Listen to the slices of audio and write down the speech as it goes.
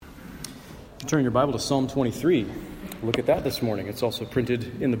Turn your Bible to Psalm 23. Look at that this morning. It's also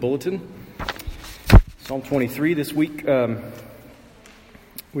printed in the bulletin. Psalm 23 this week.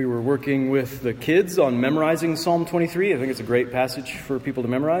 We were working with the kids on memorizing Psalm 23. I think it's a great passage for people to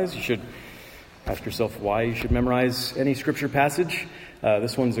memorize. You should ask yourself why you should memorize any scripture passage.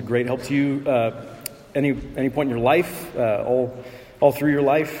 This one's a great help to you any point in your life, all through your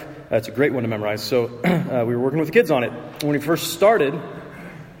life. It's a great one to memorize. So we were working with the kids on it. When we first started,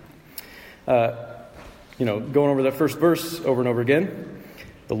 going over that first verse over and over again,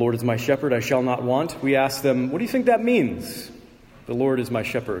 the Lord is my shepherd, I shall not want. We asked them, what do you think that means? The Lord is my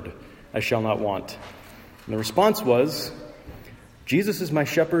shepherd, I shall not want. And the response was, Jesus is my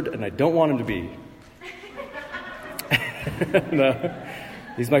shepherd and I don't want him to be.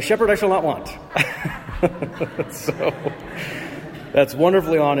 He's my shepherd, I shall not want. So that's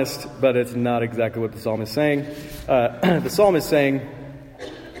wonderfully honest, but it's not exactly what the psalm is saying. The psalm is saying,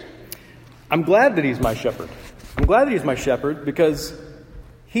 I'm glad that he's my shepherd. I'm glad that he's my shepherd because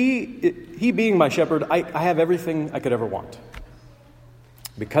he being my shepherd, I have everything I could ever want.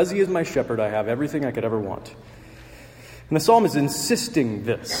 Because he is my shepherd, I have everything I could ever want. And the psalm is insisting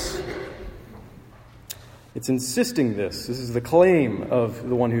this. It's insisting this. This is the claim of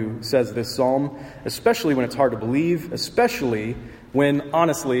the one who says this psalm, especially when it's hard to believe, especially when,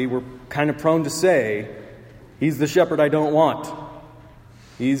 honestly, we're kind of prone to say, he's the shepherd I don't want.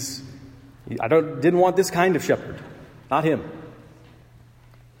 Didn't want this kind of shepherd, not him.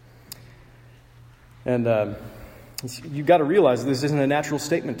 And you've got to realize this isn't a natural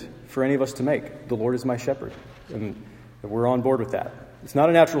statement for any of us to make. The Lord is my shepherd, and we're on board with that. It's not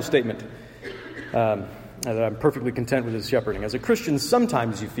a natural statement that I'm perfectly content with his shepherding. As a Christian,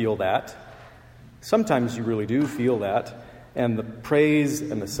 sometimes you feel that. Sometimes you really do feel that, and the praise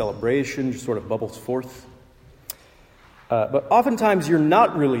and the celebration just sort of bubbles forth. But oftentimes you're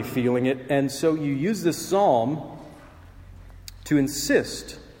not really feeling it, and so you use this psalm to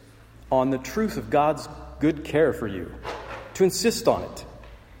insist on the truth of God's good care for you, to insist on it,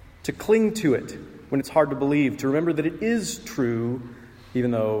 to cling to it when it's hard to believe, to remember that it is true,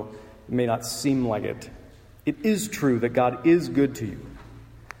 even though it may not seem like it. It is true that God is good to you.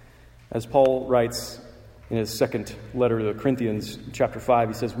 As Paul writes in his second letter to the Corinthians, chapter 5,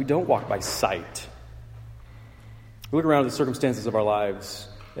 he says, we don't walk by sight. We look around at the circumstances of our lives,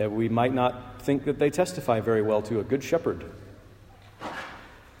 and we might not think that they testify very well to a good shepherd.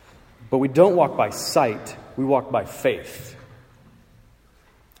 But we don't walk by sight, we walk by faith.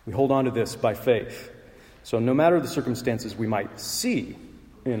 We hold on to this by faith. So no matter the circumstances we might see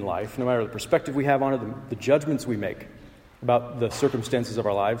in life, no matter the perspective we have on it, the judgments we make about the circumstances of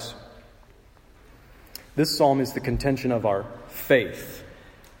our lives, this psalm is the contention of our faith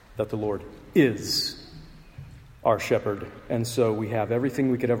that the Lord is our shepherd, and so we have everything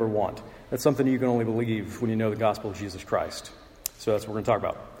we could ever want. That's something you can only believe when you know the gospel of Jesus Christ. So that's what we're going to talk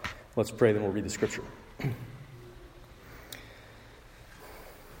about. Let's pray, then we'll read the scripture.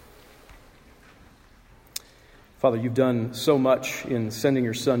 Father, you've done so much in sending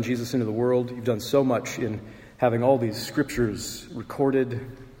your son Jesus into the world. You've done so much in having all these scriptures recorded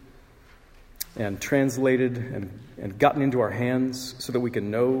and translated and gotten into our hands so that we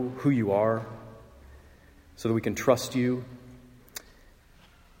can know who you are, so that we can trust you.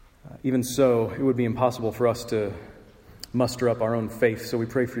 Even so, it would be impossible for us to muster up our own faith, so we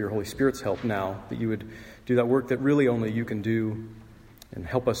pray for your Holy Spirit's help now, that you would do that work that really only you can do, and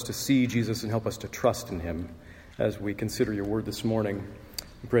help us to see Jesus and help us to trust in him as we consider your word this morning.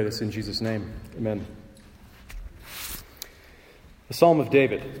 We pray this in Jesus' name. Amen. The Psalm of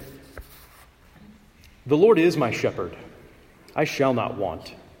David. The Lord is my shepherd, I shall not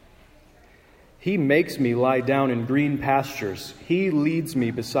want. He makes me lie down in green pastures. He leads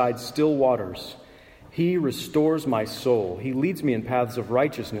me beside still waters. He restores my soul. He leads me in paths of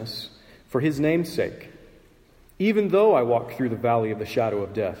righteousness for his name's sake. Even though I walk through the valley of the shadow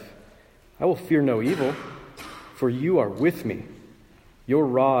of death, I will fear no evil, for you are with me. Your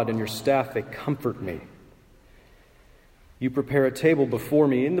rod and your staff, they comfort me. You prepare a table before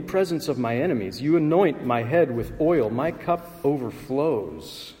me in the presence of my enemies. You anoint my head with oil. My cup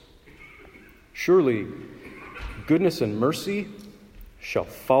overflows. Surely goodness and mercy shall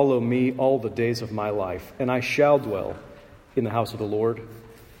follow me all the days of my life, and I shall dwell in the house of the Lord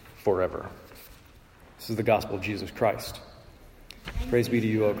forever. This is the gospel of Jesus Christ. Praise be to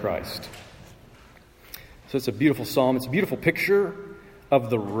you, O Christ. So it's a beautiful psalm. It's a beautiful picture of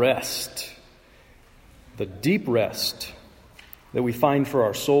the rest, the deep rest that we find for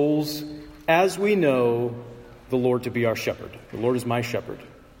our souls as we know the Lord to be our shepherd. The Lord is my shepherd.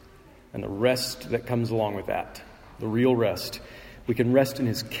 And the rest that comes along with that, the real rest. We can rest in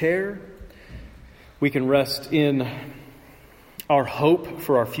his care. We can rest in our hope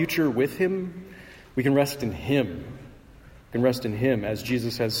for our future with him. We can rest in him. We can rest in him, as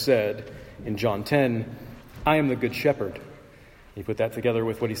Jesus has said in John 10, I am the good shepherd. You put that together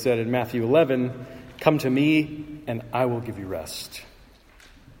with what he said in Matthew 11, come to me and I will give you rest.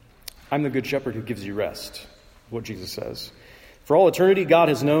 I'm the good shepherd who gives you rest, what Jesus says. For all eternity, God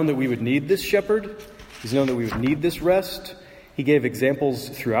has known that we would need this shepherd. He's known that we would need this rest. He gave examples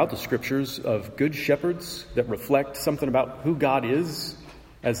throughout the scriptures of good shepherds that reflect something about who God is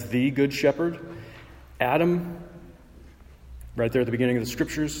as the good shepherd. Adam, right there at the beginning of the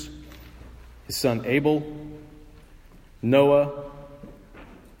scriptures, his son Abel, Noah,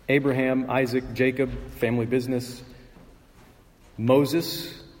 Abraham, Isaac, Jacob, family business,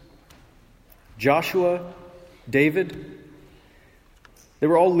 Moses, Joshua, David. They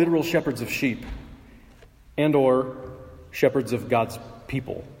were all literal shepherds of sheep and or shepherds of God's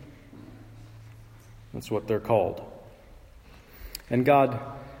people. That's what they're called. And God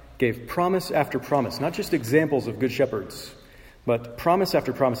gave promise after promise, not just examples of good shepherds, but promise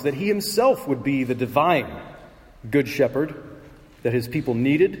after promise that he himself would be the divine good shepherd that his people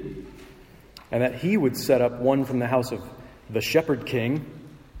needed, and that he would set up one from the house of the shepherd king,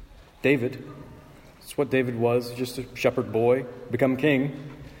 David. That's what David was, just a shepherd boy, become king.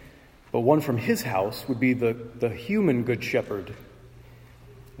 But one from his house would be the human good shepherd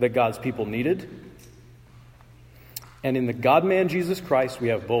that God's people needed. And in the God-man Jesus Christ, we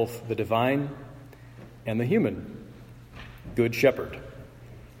have both the divine and the human good shepherd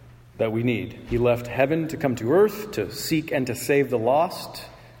that we need. He left heaven to come to earth to seek and to save the lost.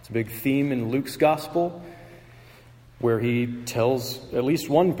 It's a big theme in Luke's gospel, where he tells at least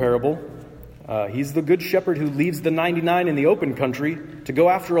one parable. He's the good shepherd who leaves the 99 in the open country to go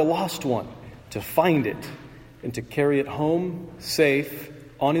after a lost one, to find it, and to carry it home safe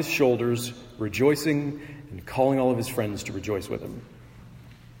on his shoulders, rejoicing and calling all of his friends to rejoice with him.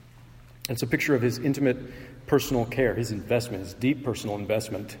 It's a picture of his intimate personal care, his investment, his deep personal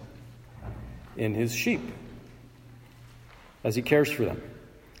investment in his sheep as he cares for them.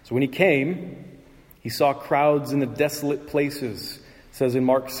 So when he came, he saw crowds in the desolate places. It says in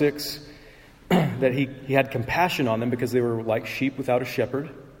Mark 6 that he had compassion on them because they were like sheep without a shepherd.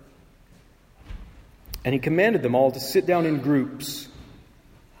 And he commanded them all to sit down in groups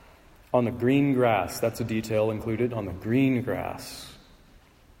on the green grass. That's a detail included, on the green grass.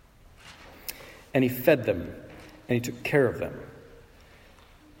 And he fed them, and he took care of them.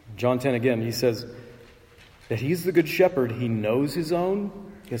 John 10 again, he says that he's the good shepherd. He knows his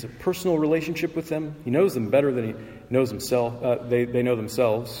own. He has a personal relationship with them. He knows them better than he knows himself. They know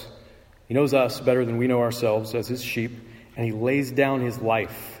themselves. He knows us better than we know ourselves as his sheep. And he lays down his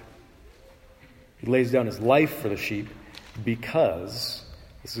life. He lays down his life for the sheep because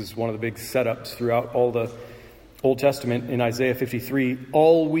this is one of the big setups throughout all the Old Testament in Isaiah 53.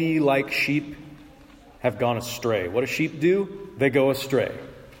 All we like sheep have gone astray. What do sheep do? They go astray.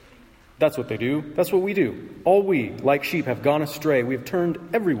 That's what they do. That's what we do. All we, like sheep, have gone astray. We have turned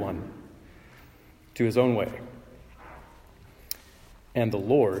everyone to his own way. And the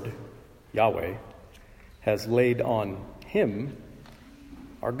Lord, Yahweh, has laid on him,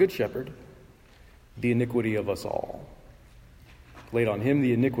 our good shepherd, the iniquity of us all. Laid on him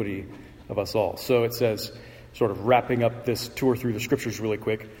the iniquity of us all. So it says, sort of wrapping up this tour through the scriptures really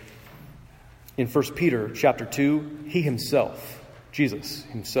quick, in 1 Peter chapter 2, he himself, Jesus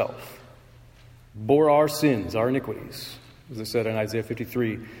himself, bore our sins, our iniquities, as I said in Isaiah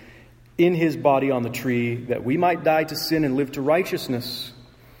 53, in his body on the tree, that we might die to sin and live to righteousness.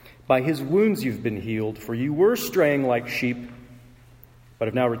 By his wounds you've been healed, for you were straying like sheep, but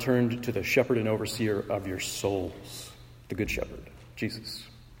have now returned to the shepherd and overseer of your souls, the good shepherd, Jesus,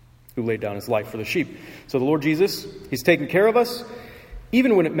 who laid down his life for the sheep. So the Lord Jesus, he's taken care of us,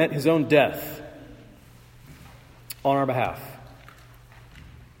 even when it meant his own death on our behalf.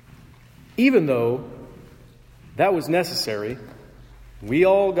 Even though that was necessary, we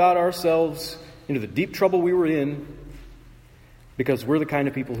all got ourselves into the deep trouble we were in because we're the kind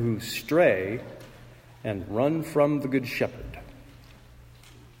of people who stray and run from the good shepherd.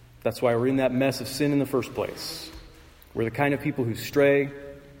 That's why we're in that mess of sin in the first place. We're the kind of people who stray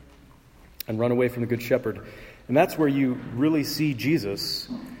and run away from the good shepherd. And that's where you really see Jesus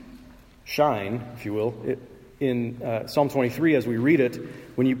shine, if you will, in Psalm 23 as we read it.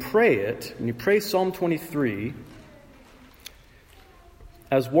 When you pray Psalm 23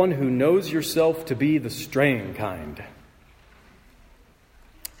 as one who knows yourself to be the straying kind.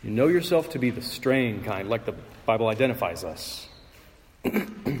 You know yourself to be the straying kind, like the Bible identifies us.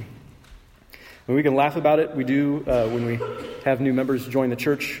 And we can laugh about it. We do when we have new members join the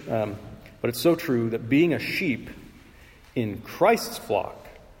church. But it's so true that being a sheep in Christ's flock,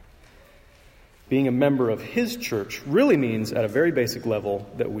 being a member of his church, really means at a very basic level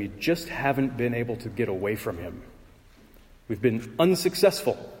that we just haven't been able to get away from him. We've been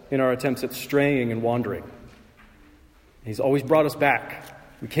unsuccessful in our attempts at straying and wandering. He's always brought us back.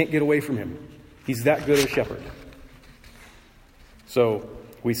 We can't get away from him. He's that good a shepherd. So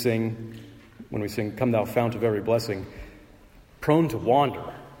we sing, when we sing, "Come thou fount of every blessing," prone to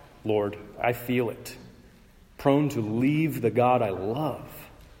wander, Lord, I feel it. Prone to leave the God I love.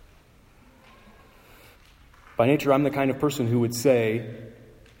 By nature, I'm the kind of person who would say,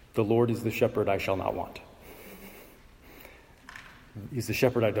 the Lord is the shepherd I shall not want. He's the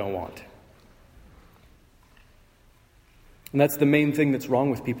shepherd I don't want. And that's the main thing that's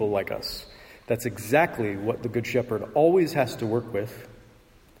wrong with people like us. That's exactly what the Good Shepherd always has to work with.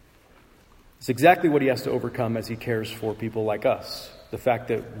 It's exactly what he has to overcome as he cares for people like us. The fact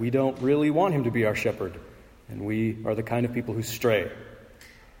that we don't really want him to be our shepherd, and we are the kind of people who stray.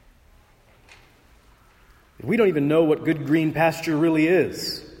 We don't even know what good green pasture really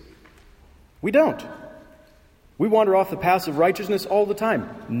is. We don't. We wander off the paths of righteousness all the time.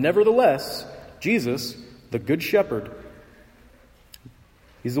 Nevertheless, Jesus, the Good Shepherd,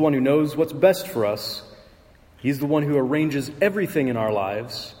 he's the one who knows what's best for us. He's the one who arranges everything in our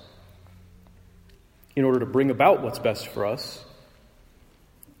lives in order to bring about what's best for us.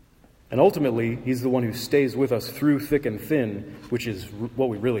 And ultimately, he's the one who stays with us through thick and thin, which is what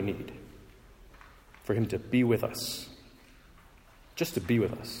we really need. For him to be with us. Just to be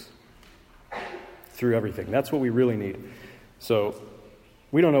with us. Through everything. That's what we really need. So,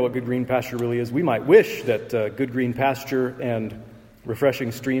 we don't know what good green pasture really is. We might wish that good green pasture and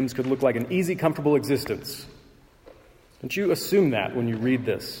refreshing streams could look like an easy, comfortable existence. Don't you assume that when you read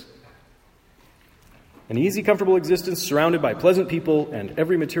this? An easy, comfortable existence surrounded by pleasant people and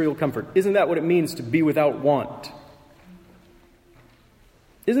every material comfort. Isn't that what it means to be without want?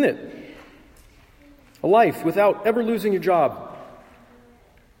 Isn't it? A life without ever losing your job.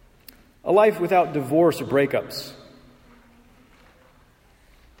 A life without divorce or breakups.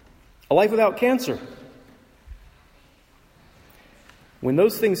 A life without cancer. When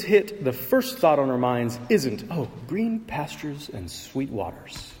those things hit, the first thought on our minds isn't, oh, green pastures and sweet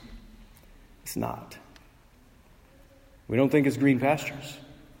waters. It's not. We don't think it's green pastures.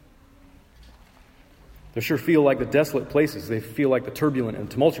 They sure feel like the desolate places. They feel like the turbulent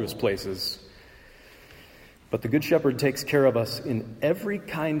and tumultuous places. But the Good Shepherd takes care of us in every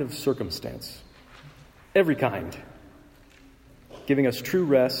kind of circumstance. Every kind. Giving us true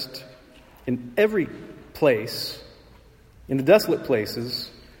rest in every place, in the desolate places,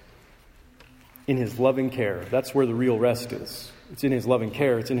 in his loving care. That's where the real rest is. It's in his loving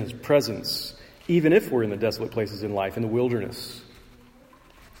care. It's in his presence. Even if we're in the desolate places in life, in the wilderness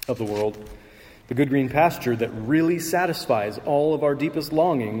of the world, the good green pasture that really satisfies all of our deepest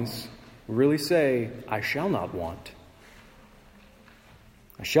longings really say, I shall not want.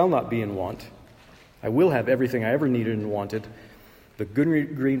 I shall not be in want. I will have everything I ever needed and wanted. The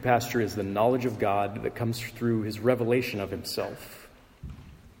good green pasture is the knowledge of God that comes through his revelation of himself.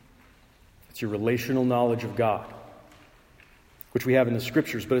 It's your relational knowledge of God, which we have in the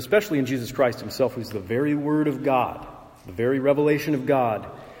Scriptures, but especially in Jesus Christ himself, who's the very Word of God, the very revelation of God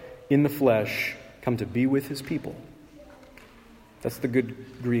in the flesh, come to be with his people. That's the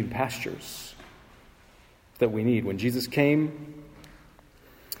good green pastures that we need. When Jesus came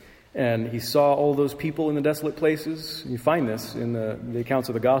and he saw all those people in the desolate places, you find this in the accounts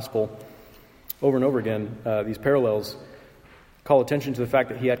of the gospel over and over again. These parallels call attention to the fact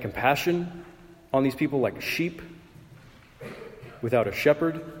that he had compassion on these people like sheep without a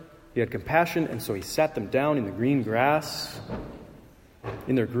shepherd. He had compassion, and so he sat them down in the green grass,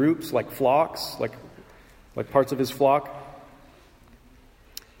 in their groups, like flocks, like parts of his flock.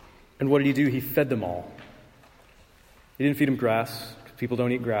 And what did he do? He fed them all. He didn't feed them grass, because people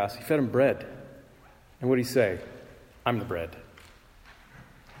don't eat grass. He fed them bread. And what did he say? I'm the bread.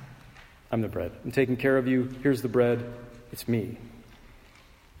 I'm the bread. I'm taking care of you. Here's the bread. It's me.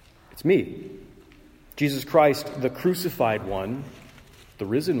 It's me. Jesus Christ, the crucified one, the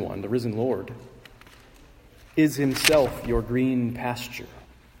risen Lord, is himself your green pasture.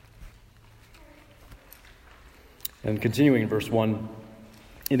 And continuing in verse 1,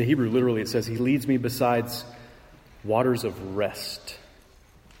 in the Hebrew, literally, it says, he leads me besides waters of rest.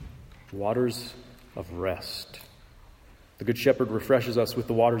 Waters of rest. The Good Shepherd refreshes us with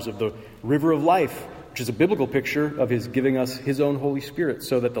the waters of the river of life, which is a biblical picture of his giving us his own Holy Spirit,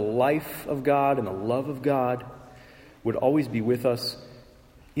 so that the life of God and the love of God would always be with us,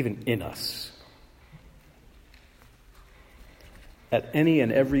 even in us. At any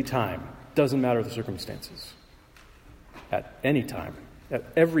and every time, doesn't matter the circumstances. At any time, at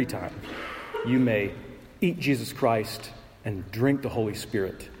every time, you may eat Jesus Christ and drink the Holy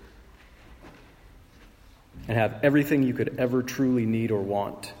Spirit and have everything you could ever truly need or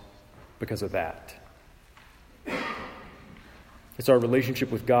want because of that. It's our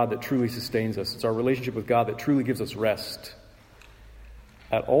relationship with God that truly sustains us. It's our relationship with God that truly gives us rest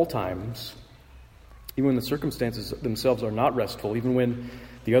at all times, even when the circumstances themselves are not restful, even when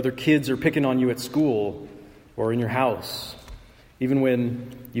the other kids are picking on you at school or in your house, even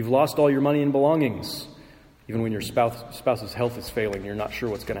when you've lost all your money and belongings, even when your spouse's health is failing and you're not sure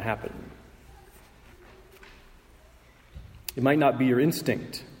what's going to happen. It might not be your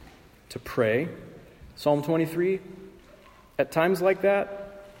instinct to pray Psalm 23 at times like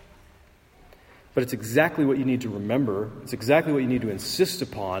that, but it's exactly what you need to remember. It's exactly what you need to insist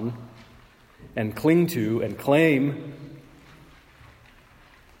upon and cling to and claim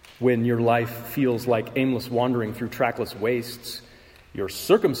when your life feels like aimless wandering through trackless wastes. Your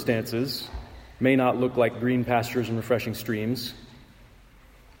circumstances may not look like green pastures and refreshing streams.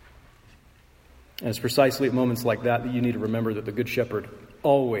 And it's precisely at moments like that that you need to remember that the Good Shepherd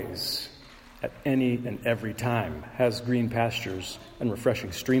always, at any and every time, has green pastures and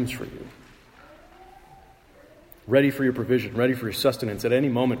refreshing streams for you. Ready for your provision, ready for your sustenance at any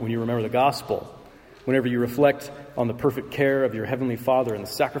moment when you remember the gospel, whenever you reflect on the perfect care of your heavenly Father and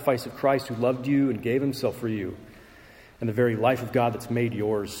the sacrifice of Christ who loved you and gave himself for you, and the very life of God that's made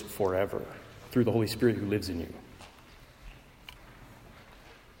yours forever through the Holy Spirit who lives in you.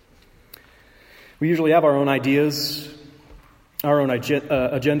 We usually have our own ideas, our own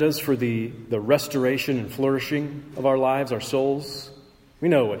agendas for the restoration and flourishing of our lives, our souls. We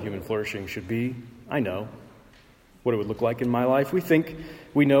know what human flourishing should be. I know what it would look like in my life. We think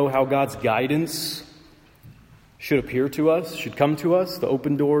we know how God's guidance should appear to us, should come to us, the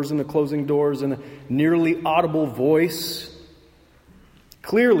open doors and the closing doors, and a nearly audible voice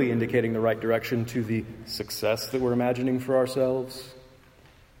clearly indicating the right direction to the success that we're imagining for ourselves.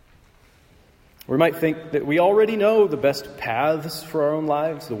 We might think that we already know the best paths for our own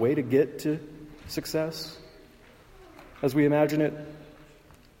lives, the way to get to success as we imagine it.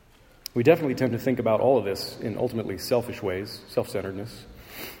 We definitely tend to think about all of this in ultimately selfish ways, self-centeredness.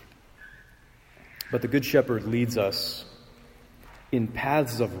 But the Good Shepherd leads us in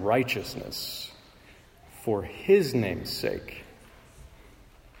paths of righteousness for his name's sake.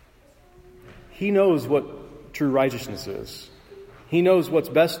 He knows what true righteousness is. He knows what's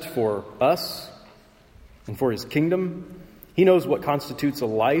best for us and for his kingdom. He knows what constitutes a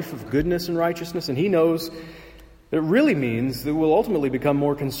life of goodness and righteousness, and he knows that it really means that we'll ultimately become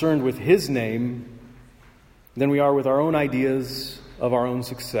more concerned with his name than we are with our own ideas of our own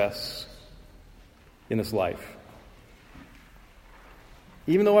success in this life.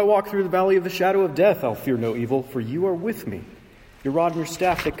 Even though I walk through the valley of the shadow of death, I'll fear no evil, for you are with me. Your rod and your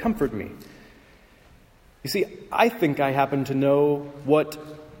staff, they comfort me. You see, I think I happen to know what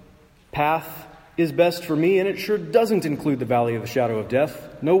path is best for me, and it sure doesn't include the valley of the shadow of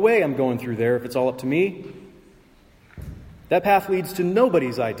death. No way I'm going through there if it's all up to me. That path leads to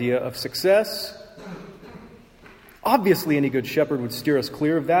nobody's idea of success. Obviously, any good shepherd would steer us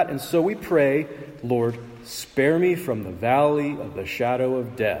clear of that, and so we pray, Lord, spare me from the valley of the shadow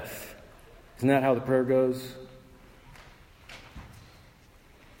of death. Isn't that how the prayer goes?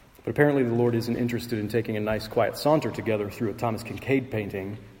 But apparently the Lord isn't interested in taking a nice quiet saunter together through a Thomas Kincaid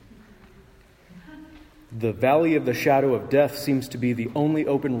painting. The valley of the shadow of death seems to be the only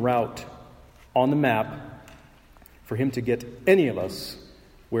open route on the map for him to get any of us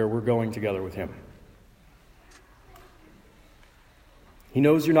where we're going together with him. He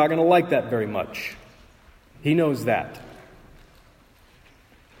knows you're not going to like that very much. He knows that.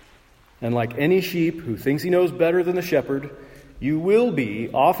 And like any sheep who thinks he knows better than the shepherd, you will be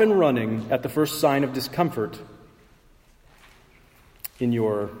off and running at the first sign of discomfort in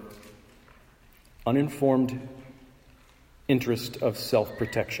your uninformed interest of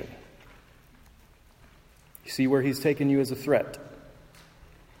self-protection. You see where he's taken you as a threat,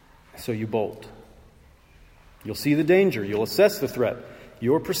 so you bolt. You'll see the danger. You'll assess the threat.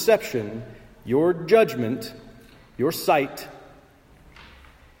 Your perception, your judgment, your sight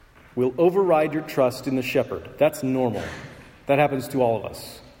will override your trust in the shepherd. That's normal. That happens to all of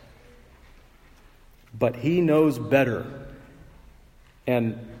us. But he knows better.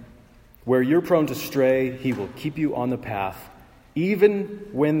 And where you're prone to stray, he will keep you on the path, even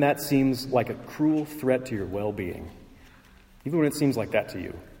when that seems like a cruel threat to your well-being. Even when it seems like that to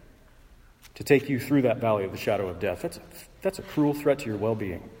you. To take you through that valley of the shadow of death. That's a cruel threat to your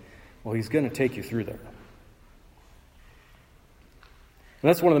well-being. Well, he's going to take you through there. And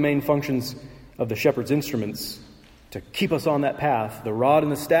that's one of the main functions of the shepherd's instruments, to keep us on that path. The rod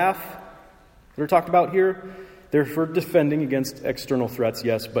and the staff that are talked about here, they're for defending against external threats,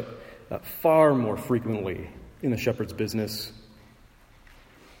 yes, but far more frequently in the shepherd's business,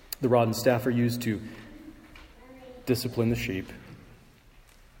 the rod and staff are used to discipline the sheep,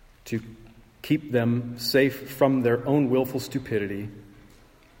 to keep them safe from their own willful stupidity,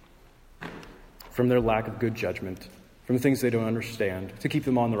 from their lack of good judgment, from the things they don't understand, to keep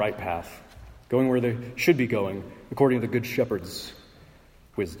them on the right path, going where they should be going, according to the Good Shepherd's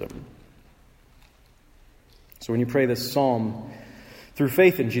wisdom. So when you pray this psalm through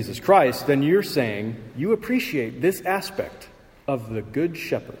faith in Jesus Christ, then you're saying you appreciate this aspect of the Good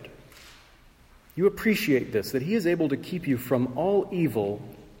Shepherd. You appreciate this, that he is able to keep you from all evil,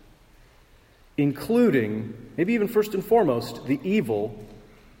 including, maybe even first and foremost, the evil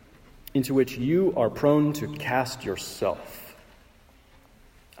into which you are prone to cast yourself.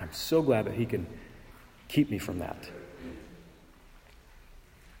 I'm so glad that he can keep me from that.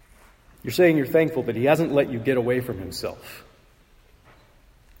 You're saying you're thankful that he hasn't let you get away from himself.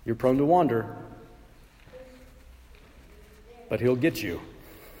 You're prone to wander, but he'll get you.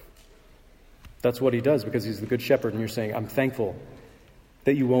 That's what he does because he's the Good Shepherd, and you're saying, I'm thankful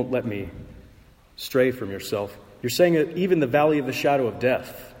that you won't let me stray from yourself. You're saying that even the valley of the shadow of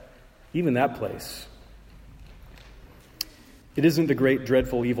death, even that place, it isn't the great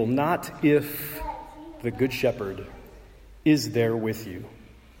dreadful evil, not if the Good Shepherd is there with you.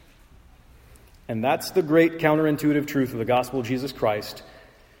 And that's the great counterintuitive truth of the gospel of Jesus Christ,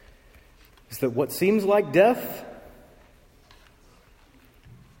 is that what seems like death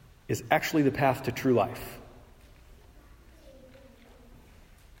is actually the path to true life.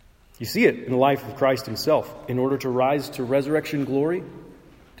 You see it in the life of Christ himself. In order to rise to resurrection glory,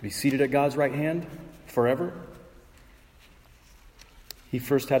 to be seated at God's right hand forever, he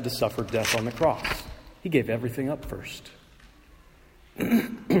first had to suffer death on the cross. He gave everything up first.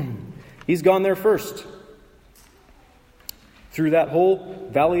 He's gone there first. Through that whole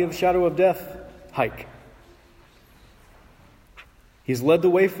valley of the shadow of death hike. He's led the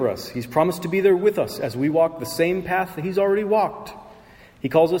way for us. He's promised to be there with us as we walk the same path that he's already walked. He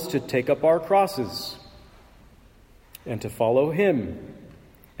calls us to take up our crosses and to follow him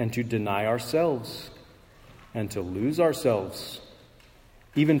and to deny ourselves and to lose ourselves,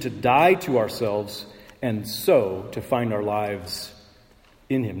 even to die to ourselves, and so to find our lives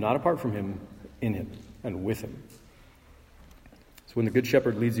in him, not apart from him, in him and with him. So when the Good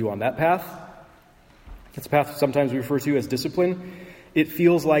Shepherd leads you on that path, it's a path sometimes we refer to as discipline. It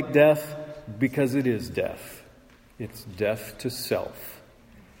feels like death because it is death. It's death to self.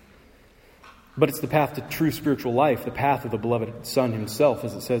 But it's the path to true spiritual life, the path of the beloved Son himself,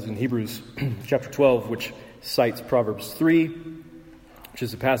 as it says in Hebrews chapter 12, which cites Proverbs 3, which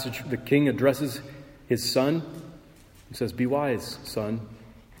is a passage the king addresses his son. He says, "Be wise, son.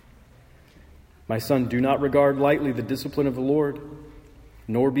 My son, do not regard lightly the discipline of the Lord,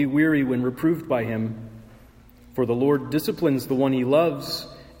 nor be weary when reproved by him. For the Lord disciplines the one he loves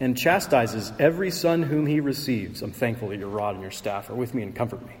and chastises every son whom he receives." I'm thankful that your rod and your staff are with me and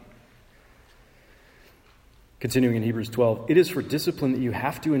comfort me. Continuing in Hebrews 12, it is for discipline that you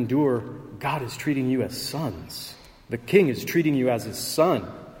have to endure. God is treating you as sons. The king is treating you as his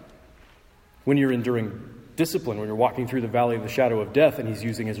son. When you're enduring discipline, when you're walking through the valley of the shadow of death, and he's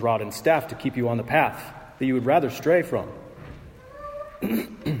using his rod and staff to keep you on the path that you would rather stray from.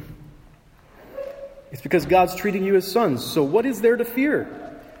 It's because God's treating you as sons. So what is there to fear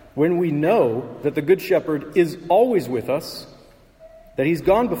when we know that the Good Shepherd is always with us, that he's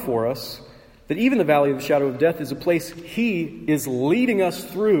gone before us, that even the valley of the shadow of death is a place he is leading us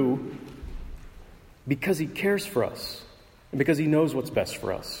through because he cares for us and because he knows what's best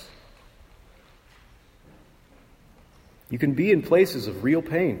for us. You can be in places of real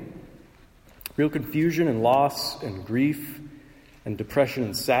pain, real confusion and loss and grief and depression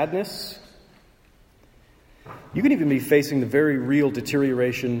and sadness. You can even be facing the very real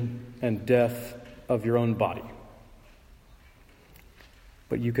deterioration and death of your own body.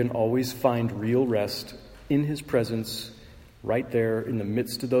 But you can always find real rest in his presence right there in the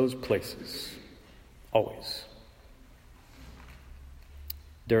midst of those places. Always.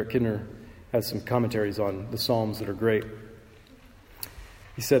 Derek Kidner has some commentaries on the Psalms that are great.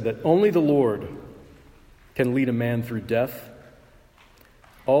 He said that only the Lord can lead a man through death.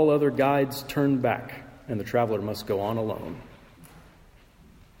 All other guides turn back, and the traveler must go on alone.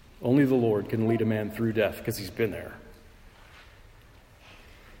 Only the Lord can lead a man through death because he's been there.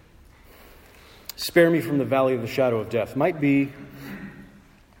 Spare me from the valley of the shadow of death might be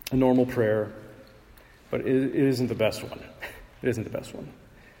a normal prayer, but it isn't the best one. It isn't the best one.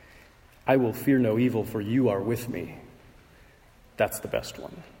 I will fear no evil, for you are with me. That's the best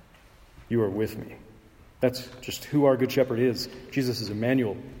one. You are with me. That's just who our Good Shepherd is. Jesus is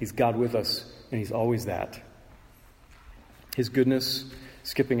Emmanuel. He's God with us, and he's always that. His goodness,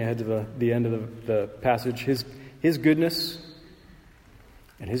 skipping ahead to the end of the passage, his goodness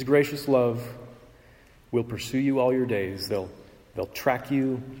and his gracious love will pursue you all your days. They'll track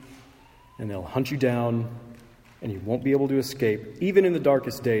you, and they'll hunt you down, and you won't be able to escape. Even in the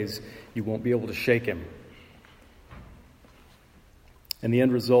darkest days, you won't be able to shake him. And the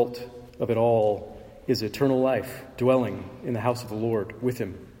end result of it all is eternal life, dwelling in the house of the Lord with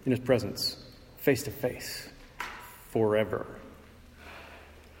him, in his presence, face to face, forever.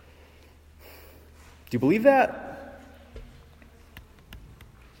 Do you believe that?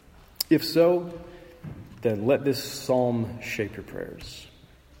 If so, then let this psalm shape your prayers.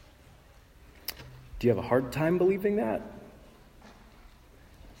 Do you have a hard time believing that?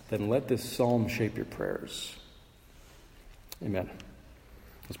 Then let this psalm shape your prayers. Amen.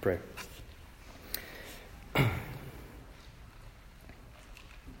 Let's pray.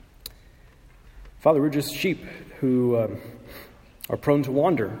 Father, we're just sheep who are prone to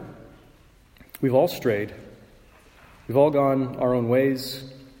wander. We've all strayed. We've all gone our own ways.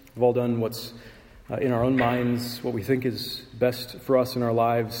 We've all done what's in our own minds, what we think is best for us in our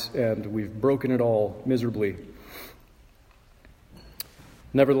lives, and we've broken it all miserably.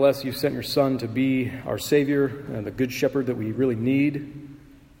 Nevertheless, you sent your Son to be our Savior and the Good Shepherd that we really need.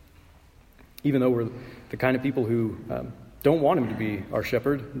 Even though we're the kind of people who don't want him to be our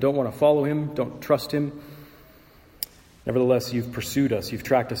shepherd, don't want to follow him, don't trust him. Nevertheless, you've pursued us, you've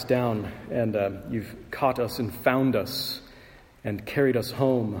tracked us down, and you've caught us and found us and carried us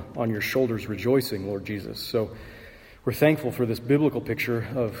home on your shoulders rejoicing, Lord Jesus. So we're thankful for this biblical picture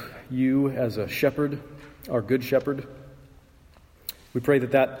of you as a shepherd, our good shepherd. We pray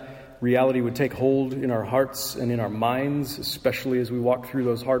that reality would take hold in our hearts and in our minds, especially as we walk through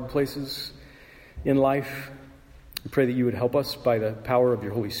those hard places in life. We pray that you would help us by the power of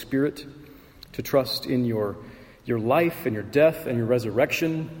your Holy Spirit to trust in your life and your death and your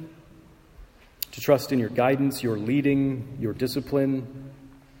resurrection, to trust in your guidance, your leading, your discipline,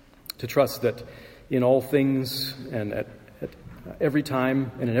 to trust that in all things and at every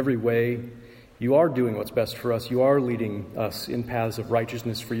time and in every way, you are doing what's best for us. You are leading us in paths of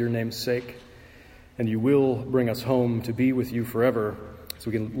righteousness for your name's sake, and you will bring us home to be with you forever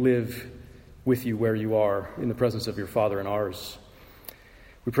so we can live with you where you are in the presence of your Father and ours.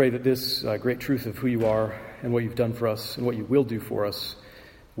 We pray that this great truth of who you are and what you've done for us and what you will do for us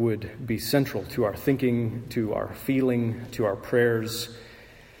would be central to our thinking, to our feeling, to our prayers,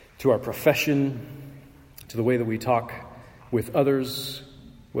 to our profession, to the way that we talk with others,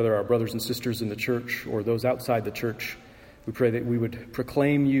 whether our brothers and sisters in the church or those outside the church. We pray that we would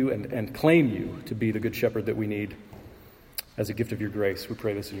proclaim you and claim you to be the good shepherd that we need as a gift of your grace. We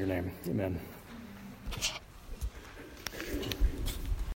pray this in your name. Amen.